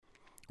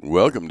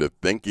Welcome to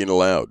Thinking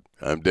Aloud.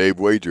 I'm Dave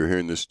Wager here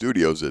in the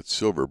studios at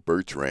Silver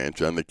Birch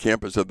Ranch on the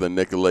campus of the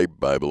Nicolay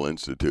Bible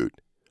Institute.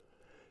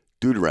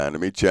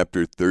 Deuteronomy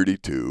chapter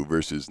 32,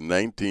 verses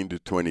 19 to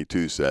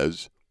 22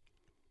 says,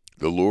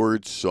 "The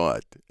Lord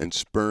sought and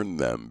spurned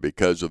them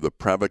because of the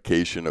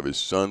provocation of his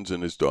sons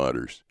and his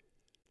daughters.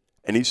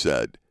 And he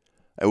said,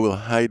 I will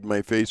hide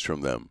my face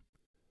from them.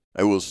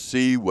 I will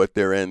see what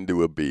their end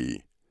will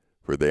be,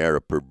 for they are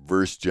a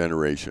perverse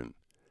generation,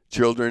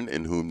 children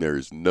in whom there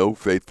is no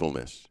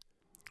faithfulness.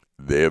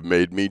 They have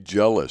made me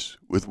jealous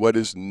with what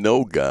is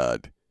no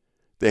God.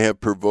 They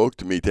have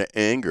provoked me to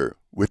anger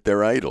with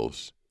their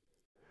idols.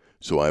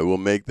 So I will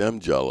make them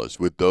jealous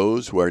with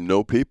those who are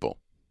no people.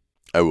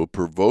 I will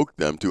provoke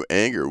them to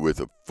anger with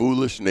a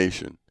foolish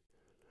nation.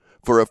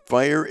 For a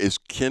fire is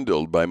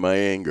kindled by my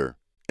anger,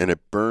 and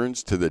it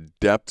burns to the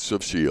depths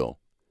of Sheol,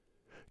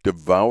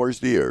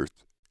 devours the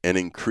earth, and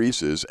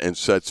increases and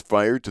sets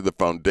fire to the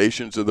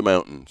foundations of the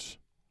mountains."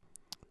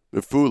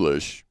 The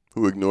foolish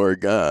who ignore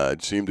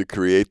God seem to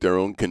create their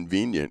own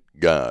convenient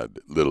God,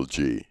 little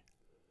g.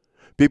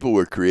 People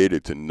were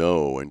created to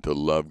know and to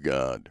love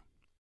God.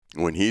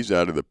 When he's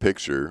out of the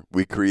picture,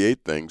 we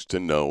create things to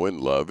know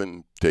and love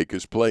and take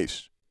his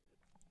place.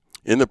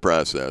 In the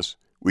process,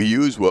 we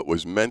use what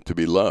was meant to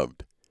be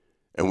loved,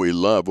 and we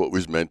love what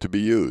was meant to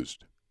be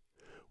used.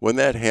 When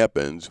that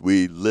happens,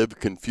 we live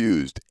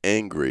confused,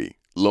 angry,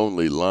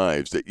 lonely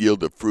lives that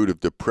yield the fruit of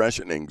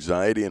depression,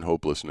 anxiety, and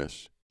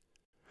hopelessness.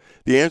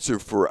 The answer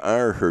for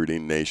our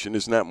hurting nation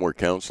is not more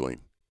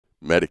counseling,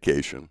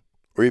 medication,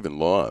 or even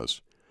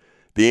laws.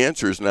 The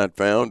answer is not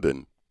found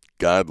in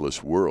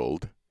godless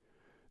world.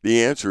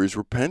 The answer is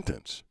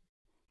repentance.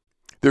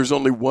 There's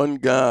only one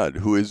God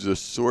who is the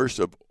source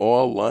of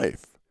all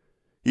life.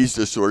 He's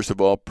the source of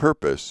all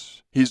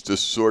purpose. He's the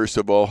source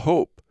of all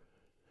hope.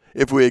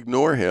 If we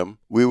ignore him,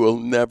 we will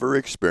never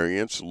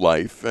experience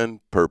life and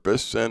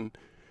purpose, and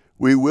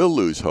we will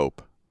lose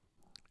hope.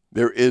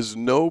 There is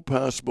no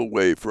possible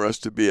way for us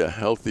to be a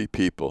healthy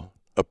people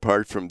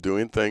apart from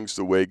doing things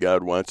the way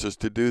God wants us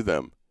to do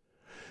them.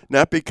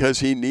 Not because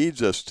he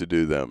needs us to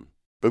do them,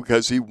 but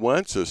because he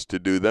wants us to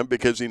do them,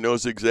 because he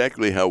knows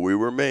exactly how we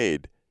were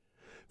made.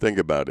 Think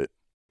about it.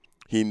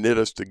 He knit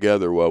us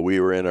together while we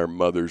were in our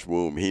mother's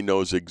womb. He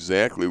knows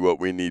exactly what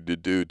we need to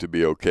do to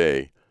be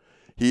okay.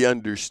 He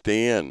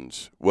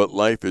understands what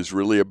life is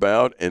really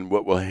about and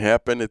what will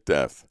happen at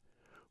death.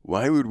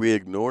 Why would we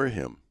ignore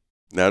him?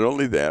 Not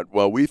only that,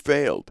 while we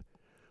failed,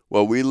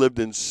 while we lived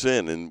in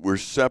sin and were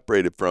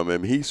separated from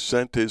him, he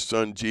sent his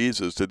son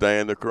Jesus to die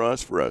on the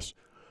cross for us.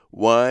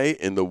 Why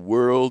in the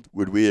world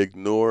would we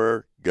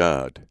ignore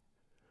God?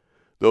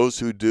 Those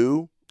who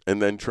do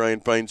and then try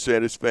and find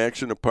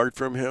satisfaction apart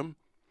from him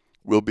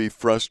will be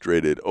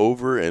frustrated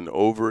over and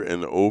over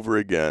and over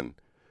again,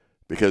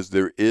 because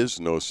there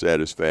is no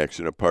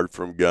satisfaction apart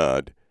from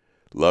God,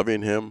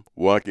 loving him,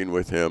 walking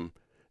with him,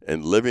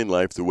 and living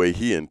life the way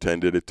he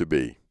intended it to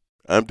be.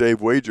 I'm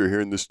Dave Wager here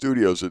in the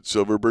studios at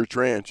Silver Birch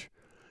Ranch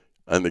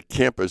on the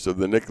campus of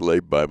the Nicolay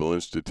Bible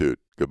Institute.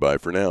 Goodbye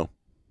for now.